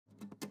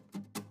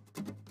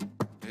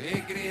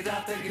E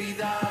gridate,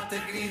 gridate,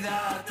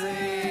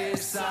 gridate,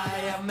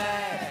 sai a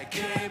me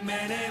che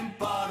me ne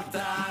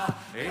importa.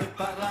 E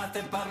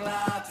parlate,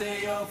 parlate,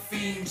 io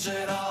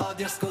fingerò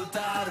di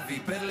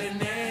ascoltarvi per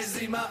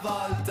l'ennesima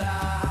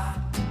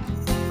volta.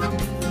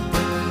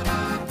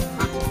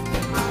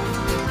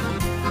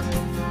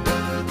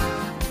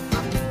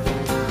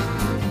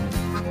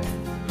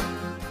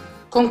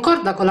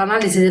 Concorda con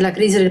l'analisi della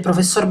crisi del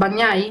professor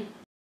Bagnai?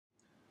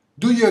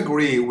 Do you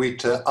agree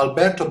with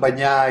Alberto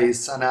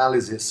Bagnai's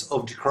analysis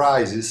of the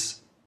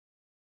crisis?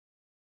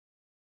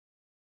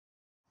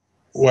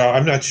 Well,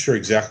 I'm not sure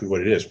exactly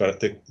what it is,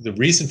 but the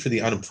reason for the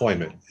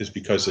unemployment is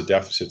because the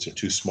deficits are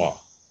too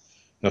small.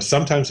 Now,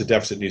 sometimes the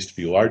deficit needs to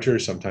be larger,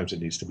 sometimes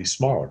it needs to be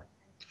smaller.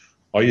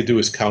 All you do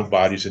is count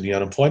bodies in the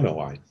unemployment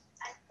line.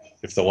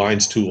 If the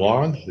line's too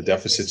long, the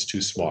deficit's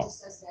too small.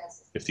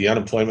 If the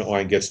unemployment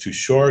line gets too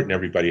short and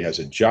everybody has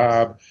a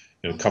job,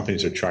 and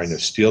companies are trying to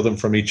steal them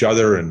from each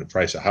other and the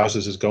price of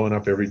houses is going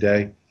up every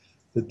day,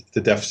 the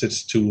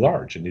deficit's too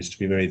large. It needs to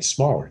be made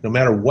smaller, no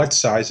matter what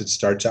size it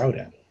starts out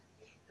at.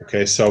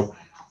 Okay, so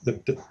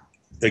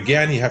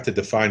again, you have to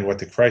define what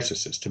the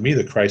crisis is. To me,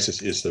 the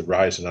crisis is the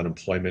rise in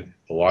unemployment,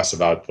 the loss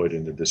of output,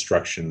 and the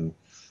destruction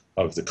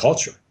of the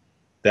culture.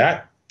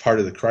 That part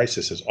of the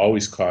crisis is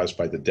always caused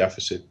by the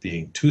deficit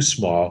being too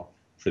small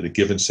for the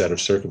given set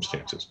of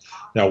circumstances.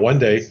 Now, one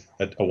day,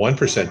 a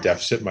 1%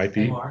 deficit might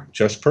be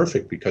just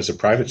perfect because the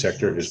private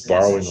sector is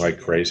borrowing like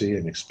crazy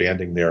and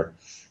expanding their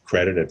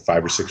credit at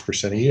 5 or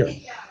 6% a year.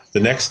 The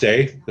next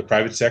day, the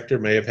private sector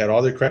may have had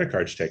all their credit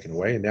cards taken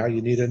away, and now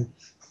you need an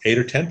 8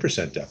 or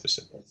 10%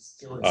 deficit.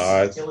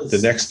 The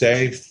next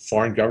day,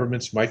 foreign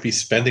governments might be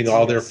spending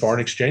all their foreign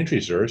exchange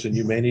reserves, and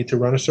you may need to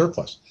run a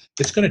surplus.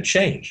 It's going to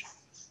change,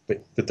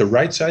 but the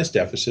right-sized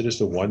deficit is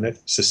the one that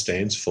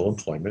sustains full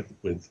employment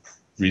with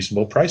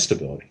reasonable price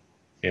stability.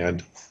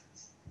 And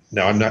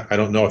now I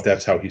don't know if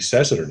that's how he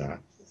says it or not,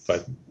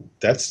 but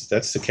that's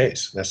the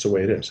case. That's the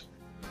way it is.